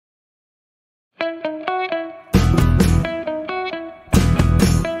Hello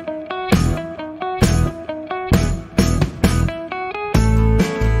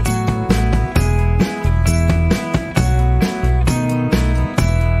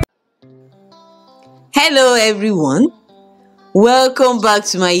everyone, welcome back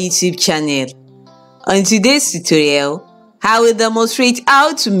to my YouTube channel. On today's tutorial, I will demonstrate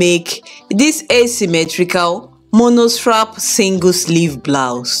how to make this asymmetrical monostrap single sleeve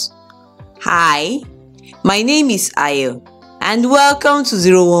blouse. Hi, my name is Ayo and welcome to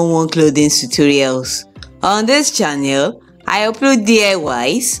 011 Clothings Tutorials. On this channel, I upload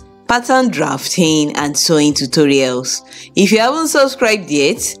DIYs, pattern drafting and sewing tutorials. If you haven't subscribed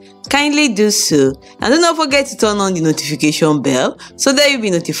yet, kindly do so, and do not forget to turn on the notification bell so that you'll be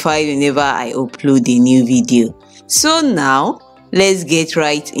notified whenever I upload a new video. So now, let's get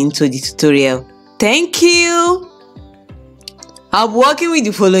right into the tutorial. Thank you! I'll be working with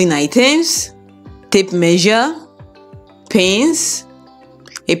the following items: tape measure, pins,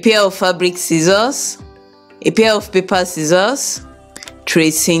 a pair of fabric scissors, a pair of paper scissors,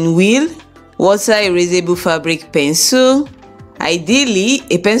 tracing wheel, water erasable fabric pencil. Ideally,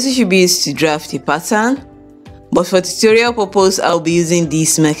 a pencil should be used to draft a pattern, but for tutorial purpose, I'll be using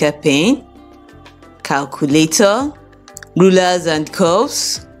this marker pen, calculator, rulers and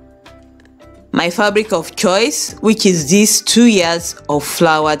curves, my fabric of choice, which is this 2 yards of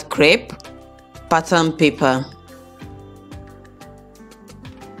flowered crepe pattern paper.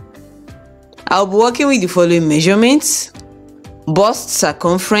 I'll be working with the following measurements: bust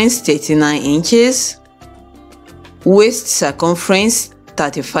circumference 39 inches, waist circumference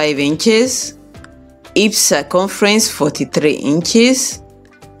 35 inches, hip circumference 43 inches,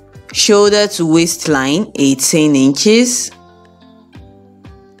 shoulder to waistline 18 inches,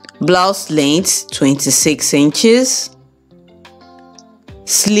 blouse length 26 inches,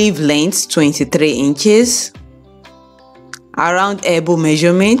 sleeve length 23 inches, around elbow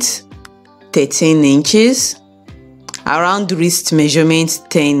measurement 13 inches, around wrist measurement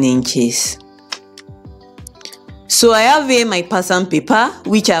 10 inches. So I have here my pattern paper,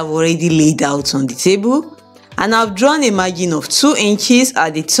 which I've already laid out on the table, and I've drawn a margin of 2 inches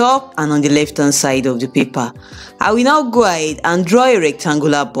at the top and on the left hand side of the paper. I will now go ahead and draw a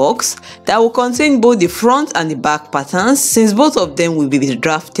rectangular box that will contain both the front and the back patterns, since both of them will be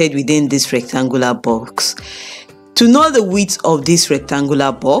drafted within this rectangular box. To know the width of this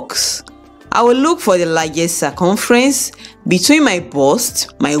rectangular box, I will look for the largest circumference between my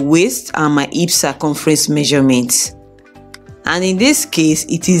bust, my waist and my hip circumference measurements. And in this case,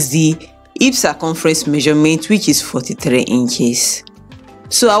 it is the hip circumference measurement, which is 43 inches.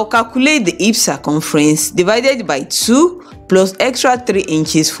 So I'll calculate the hip circumference divided by 2 plus extra 3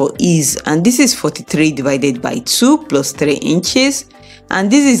 inches for ease, and this is 43 divided by 2 plus 3 inches, and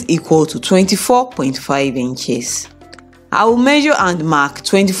this is equal to 24.5 inches. I will measure and mark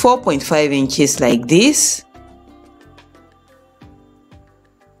 24.5 inches like this.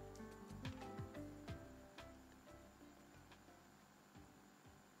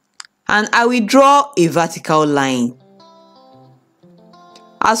 And I will draw a vertical line.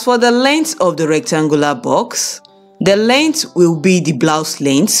 As for the length of the rectangular box, the length will be the blouse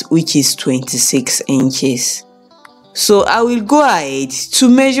length, which is 26 inches. So I will go ahead to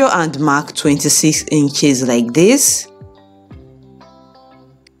measure and mark 26 inches like this.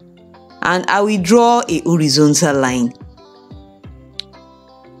 And I will draw a horizontal line.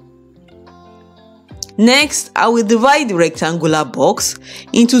 Next, I will divide the rectangular box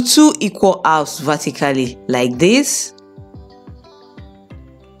into 2 equal halves vertically, like this.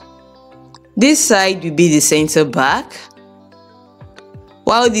 This side will be the center back,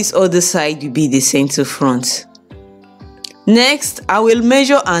 while this other side will be the center front. Next, I will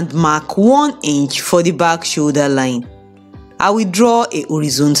measure and mark 1 inch for the back shoulder line. I will draw a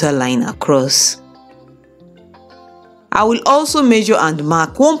horizontal line across. I will also measure and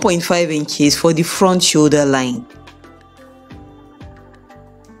mark 1.5 inches for the front shoulder line.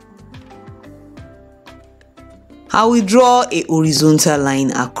 I will draw a horizontal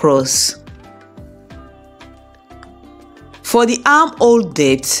line across. For the armhole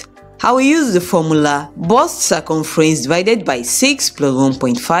depth, I will use the formula bust circumference divided by 6 plus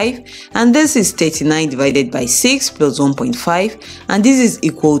 1.5, and this is 39 divided by 6 plus 1.5, and this is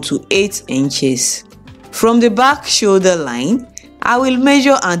equal to 8 inches. From the back shoulder line, I will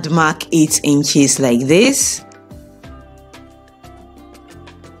measure and mark 8 inches like this.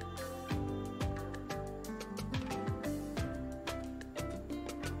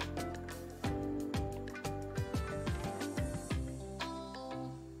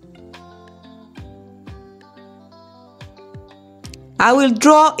 I will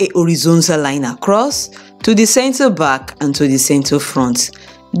draw a horizontal line across to the center back and to the center front.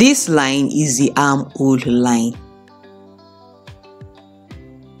 This line is the armhole line.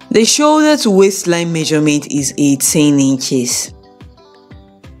 The shoulder to waistline measurement is 18 inches.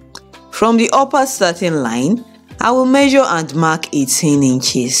 From the upper starting line, I will measure and mark 18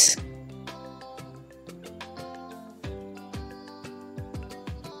 inches.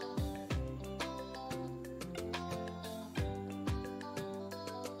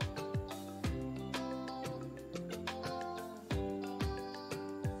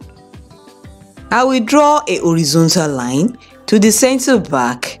 I will draw a horizontal line to the center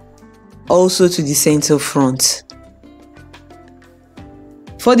back, also to the center front.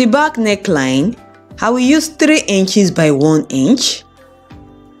 For the back neckline, I will use 3 inches by 1 inch.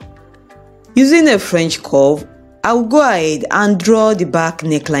 Using a French curve, I will go ahead and draw the back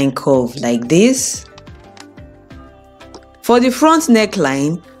neckline curve like this. For the front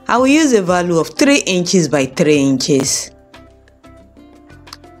neckline, I will use a value of 3 inches by 3 inches.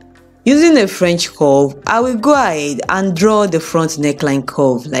 Using a French curve, I will go ahead and draw the front neckline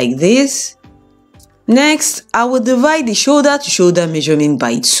curve like this. Next, I will divide the shoulder to shoulder measurement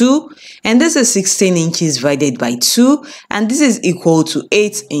by 2, and this is 16 inches divided by 2, and this is equal to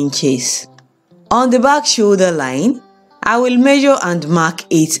 8 inches. On the back shoulder line, I will measure and mark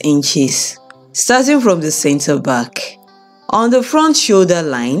 8 inches, starting from the center back. On the front shoulder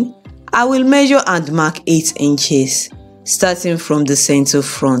line, I will measure and mark 8 inches, starting from the center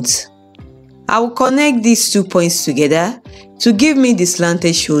front. I will connect these 2 points together to give me the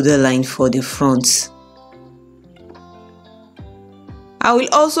slanted shoulder line for the front. I will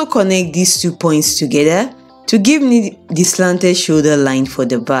also connect these 2 points together to give me the slanted shoulder line for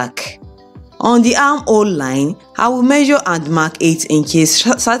the back. On the armhole line, I will measure and mark 8 inches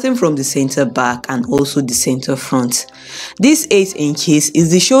starting from the center back and also the center front. This 8 inches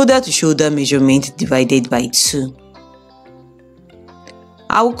is the shoulder to shoulder measurement divided by 2.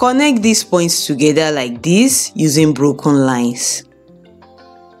 I will connect these points together like this using broken lines.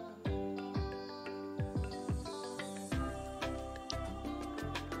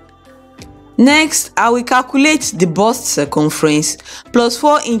 Next, I will calculate the bust circumference plus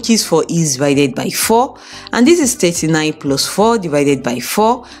 4 inches for ease divided by 4, and this is 39 plus 4 divided by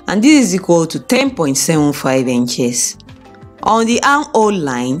 4, and this is equal to 10.75 inches. On the armhole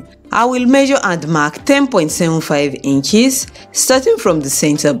line, I will measure and mark 10.75 inches starting from the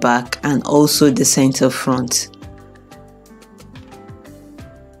center back and also the center front.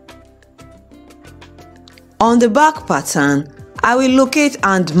 On the back pattern, I will locate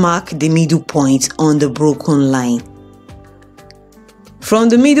and mark the middle point on the broken line. From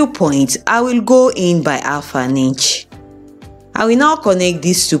the middle point, I will go in by half an inch. I will now connect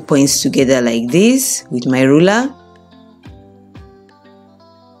these 2 points together like this with my ruler.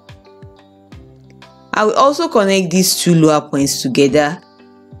 I will also connect these 2 lower points together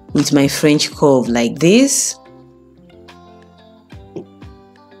with my French curve like this.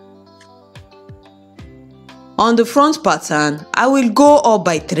 On the front pattern, I will go up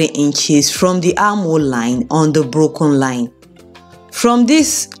by 3 inches from the armhole line on the broken line. From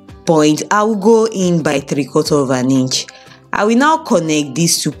this point, I will go in by 3/4 of an inch. I will now connect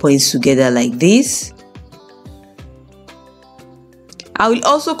these 2 points together like this. I will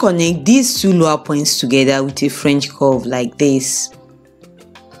also connect these 2 lower points together with a French curve like this.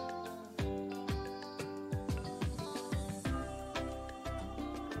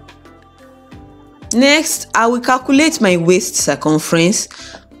 Next, I will calculate my waist circumference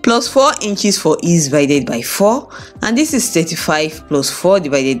plus 4 inches for ease divided by 4, and this is 35 plus 4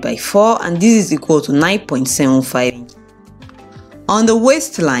 divided by 4, and this is equal to 9.75. On the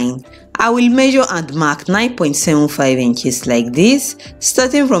waistline, I will measure and mark 9.75 inches like this,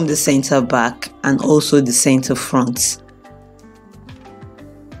 starting from the center back and also the center front.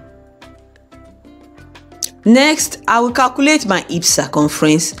 Next, I will calculate my hip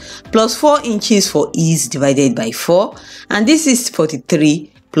circumference plus 4 inches for ease divided by 4, and this is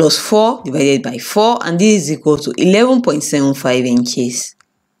 43 plus 4 divided by 4, and this is equal to 11.75 inches.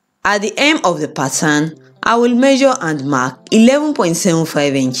 At the hem of the pattern, I will measure and mark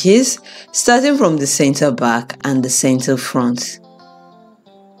 11.75 inches starting from the center back and the center front.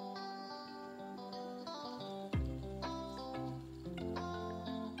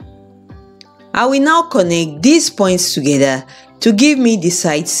 I will now connect these points together to give me the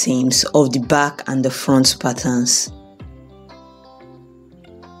side seams of the back and the front patterns.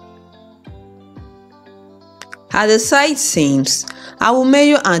 At the side seams, I will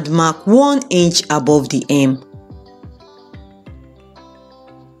measure and mark 1 inch above the hem.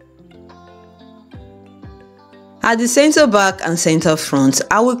 At the center back and center front,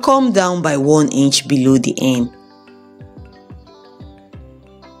 I will come down by 1 inch below the hem.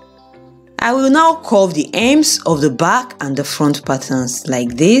 I will now curve the hems of the back and the front patterns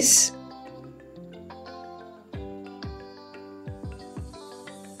like this.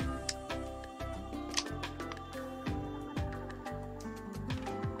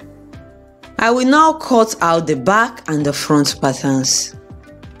 I will now cut out the back and the front patterns.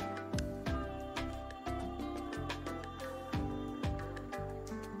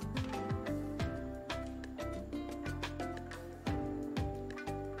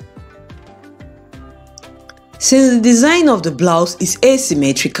 Since the design of the blouse is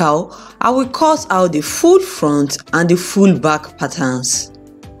asymmetrical, I will cut out the full front and the full back patterns.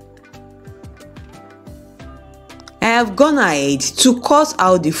 I have gone ahead to cut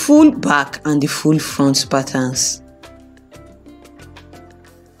out the full back and the full front patterns.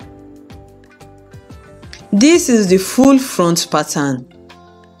 This is the full front pattern.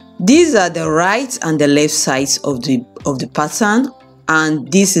 These are the right and the left sides of the pattern,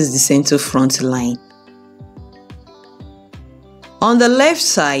 and this is the center front line. On the left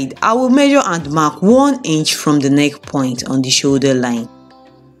side, I will measure and mark 1 inch from the neck point on the shoulder line.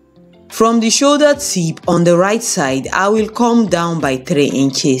 From the shoulder tip on the right side, I will come down by 3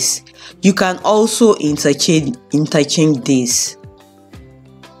 inches. You can also interchange this.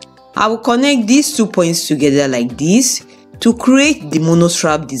 I will connect these 2 points together like this to create the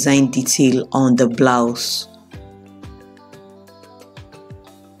monostrap design detail on the blouse.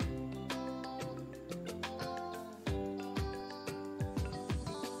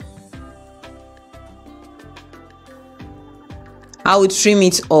 I will trim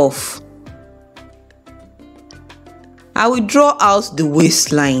it off. I will draw out the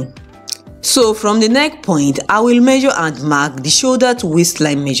waistline. So from the neck point, I will measure and mark the shoulder to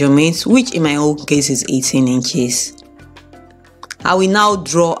waistline measurement, which in my own case is 18 inches. I will now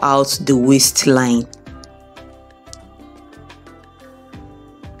draw out the waistline.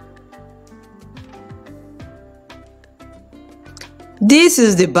 This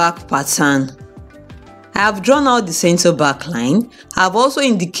is the back pattern. I have drawn out the center back line. I have also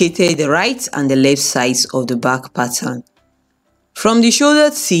indicated the right and the left sides of the back pattern. From the shoulder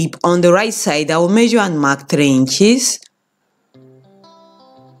tip on the right side, I will measure and mark 3 inches.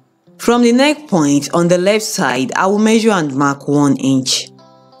 From the neck point on the left side, I will measure and mark 1 inch.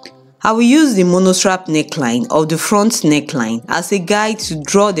 I will use the monostrap neckline of the front neckline as a guide to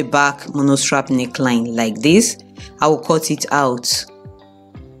draw the back monostrap neckline like this. I will cut it out.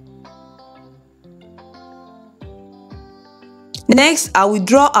 Next, I will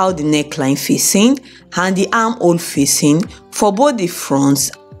draw out the neckline facing and the armhole facing for both the front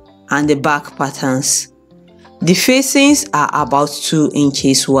and the back patterns. The facings are about 2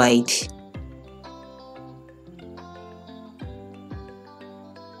 inches wide.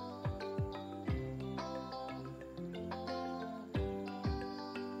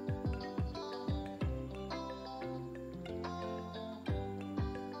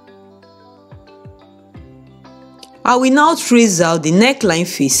 I will now trace out the neckline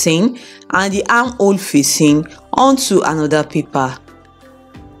facing and the armhole facing onto another paper.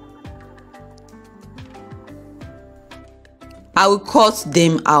 I will cut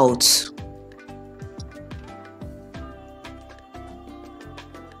them out.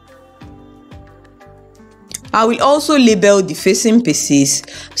 I will also label the facing pieces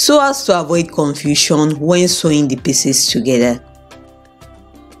so as to avoid confusion when sewing the pieces together.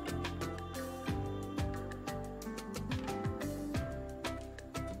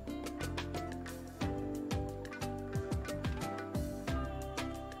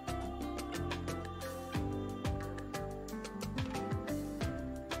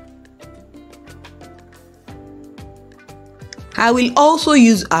 I will also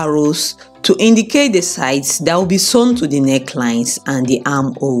use arrows to indicate the sides that will be sewn to the necklines and the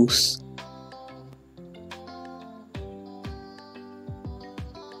armholes.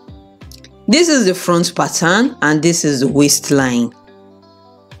 This is the front pattern and this is the waistline.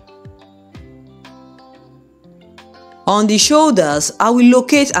 On the shoulders, I will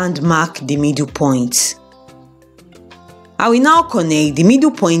locate and mark the middle point. I will now connect the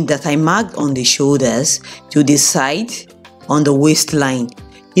middle point that I marked on the shoulders to the side on the waistline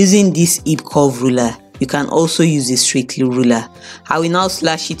using this hip curve ruler. You can also use a straightly ruler. I will now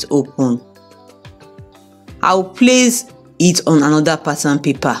slash it open. I will place it on another pattern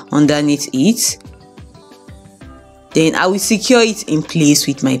paper underneath it. Then I will secure it in place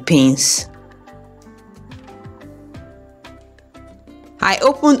with my pins. I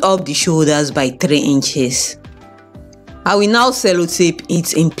opened up the shoulders by 3 inches. I will now sellotape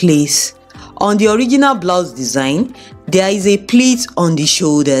it in place. On the original blouse design, there is a pleat on the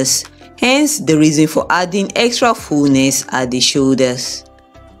shoulders, hence the reason for adding extra fullness at the shoulders.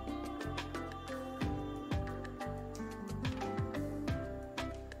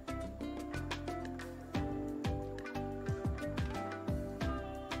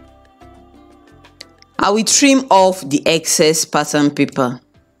 I will trim off the excess pattern paper.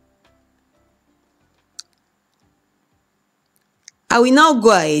 I will now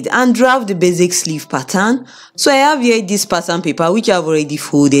go ahead and draft the basic sleeve pattern. So I have here this pattern paper which I have already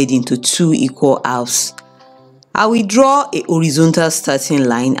folded into 2 equal halves. I will draw a horizontal starting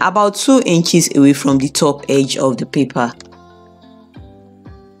line about 2 inches away from the top edge of the paper.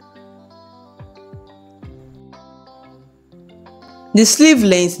 The sleeve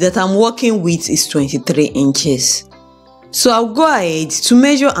length that I'm working with is 23 inches. So I'll go ahead to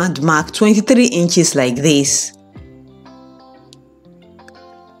measure and mark 23 inches like this.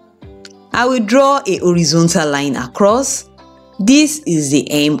 I will draw a horizontal line across. This is the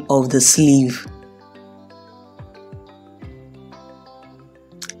hem of the sleeve.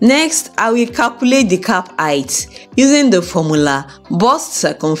 Next, I will calculate the cap height using the formula bust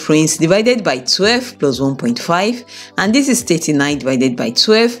circumference divided by 12 plus 1.5, and this is 39 divided by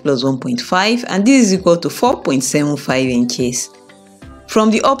 12 plus 1.5, and this is equal to 4.75 inches.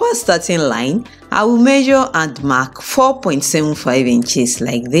 From the upper starting line, I will measure and mark 4.75 inches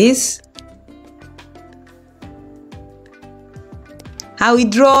like this. I will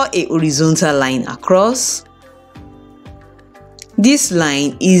draw a horizontal line across. This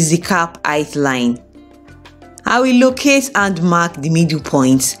line is the cap height line. I will locate and mark the middle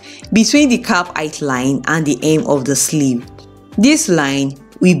point between the cap height line and the hem of the sleeve. This line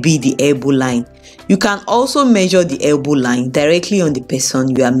will be the elbow line. You can also measure the elbow line directly on the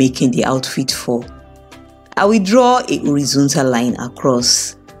person you are making the outfit for. I will draw a horizontal line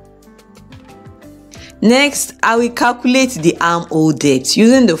across. Next, I will calculate the armhole depth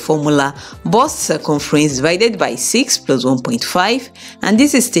using the formula bust circumference divided by 6 plus 1.5, and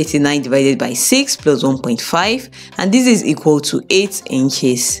this is 39 divided by 6 plus 1.5, and this is equal to 8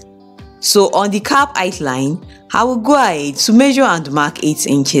 inches. So on the cap height line, I will go ahead to measure and mark 8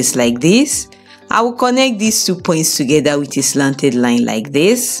 inches like this. I will connect these 2 points together with a slanted line like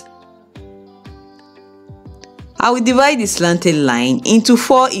this. I will divide the slanted line into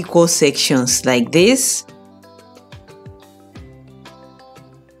 4 equal sections like this.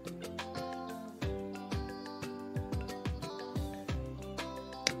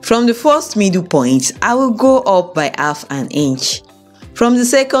 From the first middle point, I will go up by half an inch. From the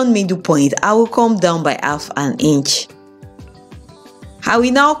second middle point, I will come down by half an inch. I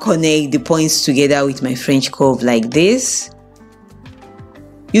will now connect the points together with my French curve like this,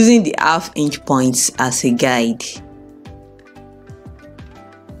 using the half-inch points as a guide.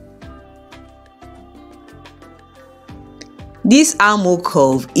 This armhole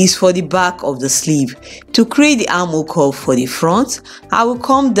curve is for the back of the sleeve. To create the armhole curve for the front, I will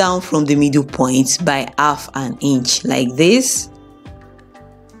come down from the middle point by half an inch like this.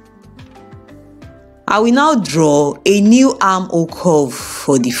 I will now draw a new armhole curve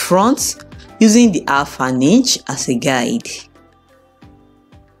for the front using the half an inch as a guide.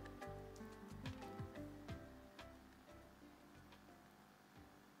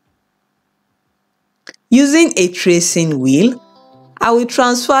 Using a tracing wheel, I will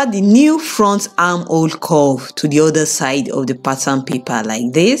transfer the new front armhole curve to the other side of the pattern paper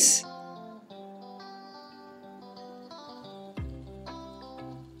like this.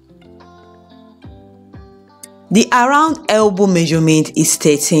 The around elbow measurement is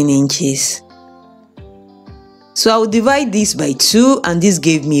 13 inches. So I will divide this by 2, and this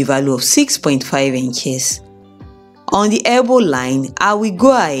gave me a value of 6.5 inches. On the elbow line, I will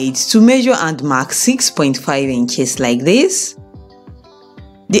go ahead to measure and mark 6.5 inches like this.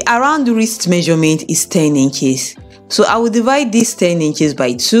 The around wrist measurement is 10 inches. So I will divide this 10 inches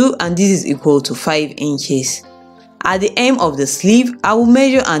by 2, and this is equal to 5 inches. At the hem of the sleeve, I will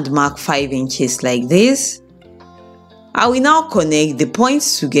measure and mark 5 inches like this. I will now connect the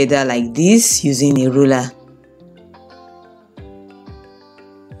points together like this using a ruler.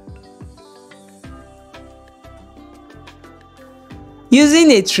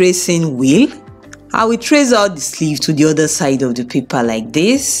 Using a tracing wheel, I will trace out the sleeve to the other side of the paper like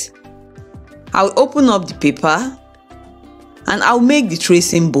this. I will open up the paper and I will make the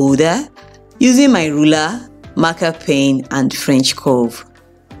tracing border using my ruler, marker pen and French curve.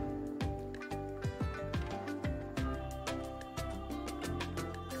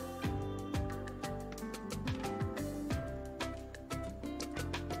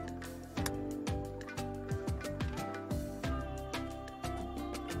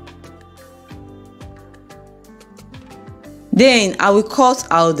 Then I will cut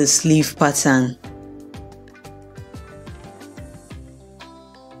out the sleeve pattern.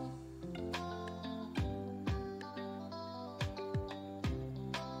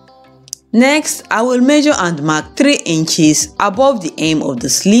 Next, I will measure and mark 3 inches above the hem of the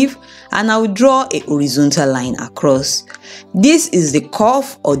sleeve, and I will draw a horizontal line across. This is the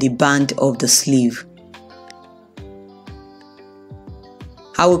cuff or the band of the sleeve.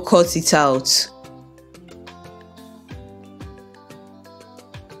 I will cut it out.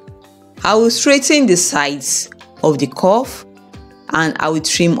 I will straighten the sides of the cuff and I will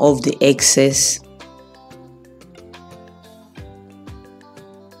trim off the excess.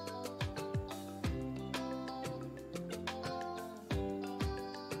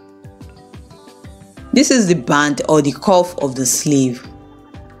 This is the band or the cuff of the sleeve.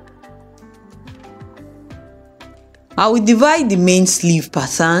 I will divide the main sleeve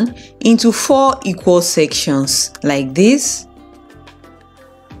pattern into 4 equal sections like this.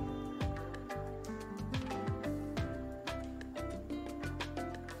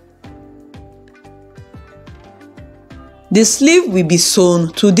 The sleeve will be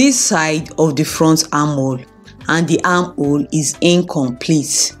sewn to this side of the front armhole, and the armhole is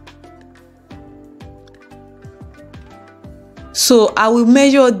incomplete. So I will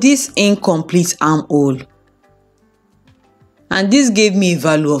measure this incomplete armhole, and this gave me a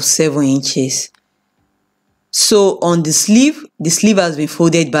value of 7 inches. So on the sleeve has been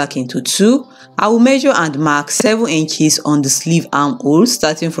folded back into 2. I will measure and mark 7 inches on the sleeve armhole,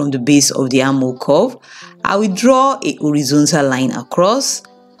 starting from the base of the armhole curve. I will draw a horizontal line across,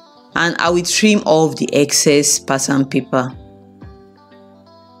 and I will trim off the excess pattern paper.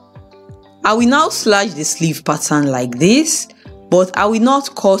 I will now slash the sleeve pattern like this, but I will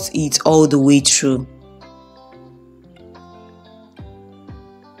not cut it all the way through.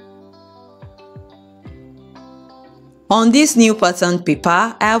 On this new pattern paper,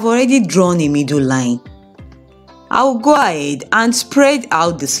 I have already drawn a middle line. I will go ahead and spread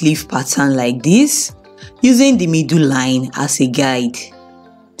out the sleeve pattern like this, using the middle line as a guide.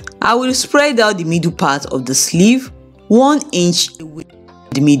 I will spread out the middle part of the sleeve 1 inch away from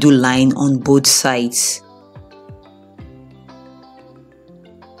the middle line on both sides.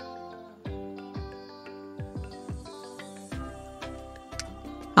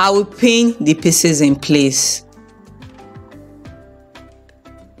 I will pin the pieces in place.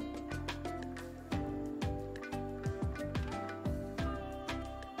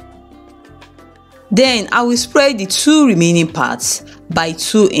 Then I will spread the 2 remaining parts by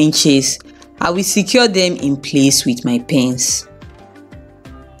 2 inches. I will secure them in place with my pins.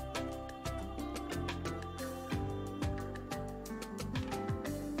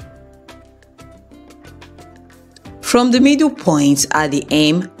 From the middle point at the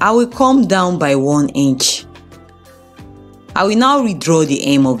hem, I will come down by 1 inch. I will now redraw the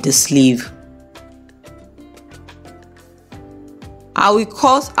hem of the sleeve. I will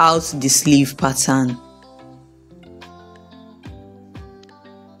cut out the sleeve pattern.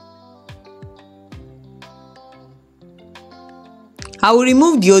 I will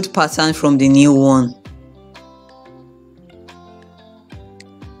remove the old pattern from the new one.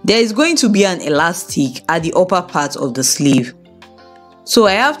 There is going to be an elastic at the upper part of the sleeve, so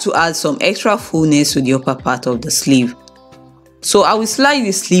I have to add some extra fullness to the upper part of the sleeve. So I will slide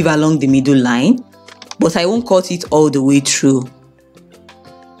the sleeve along the middle line, but I won't cut it all the way through.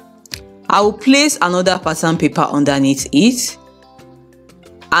 I will place another pattern paper underneath it,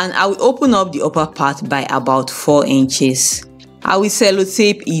 and I will open up the upper part by about 4 inches. I will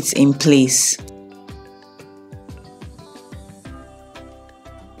sellotape it in place.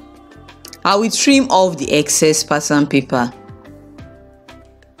 I will trim off the excess pattern paper.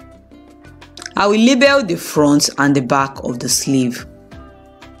 I will label the front and the back of the sleeve.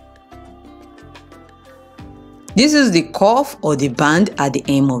 This is the cuff or the band at the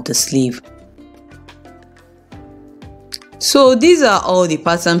hem of the sleeve. So these are all the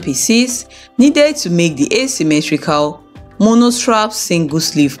pattern pieces needed to make the asymmetrical monostrap single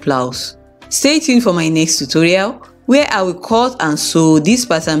sleeve blouse. Stay tuned for my next tutorial, where I will cut and sew these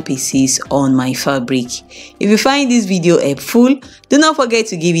pattern pieces on my fabric. If you find this video helpful, do not forget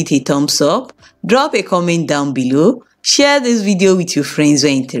to give it a thumbs up, drop a comment down below, share this video with your friends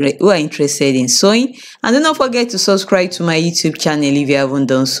who are interested in sewing, and do not forget to subscribe to my YouTube channel if you haven't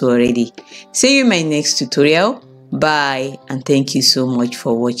done so already. See you in my next tutorial. Bye, and thank you so much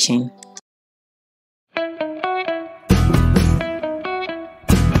for watching.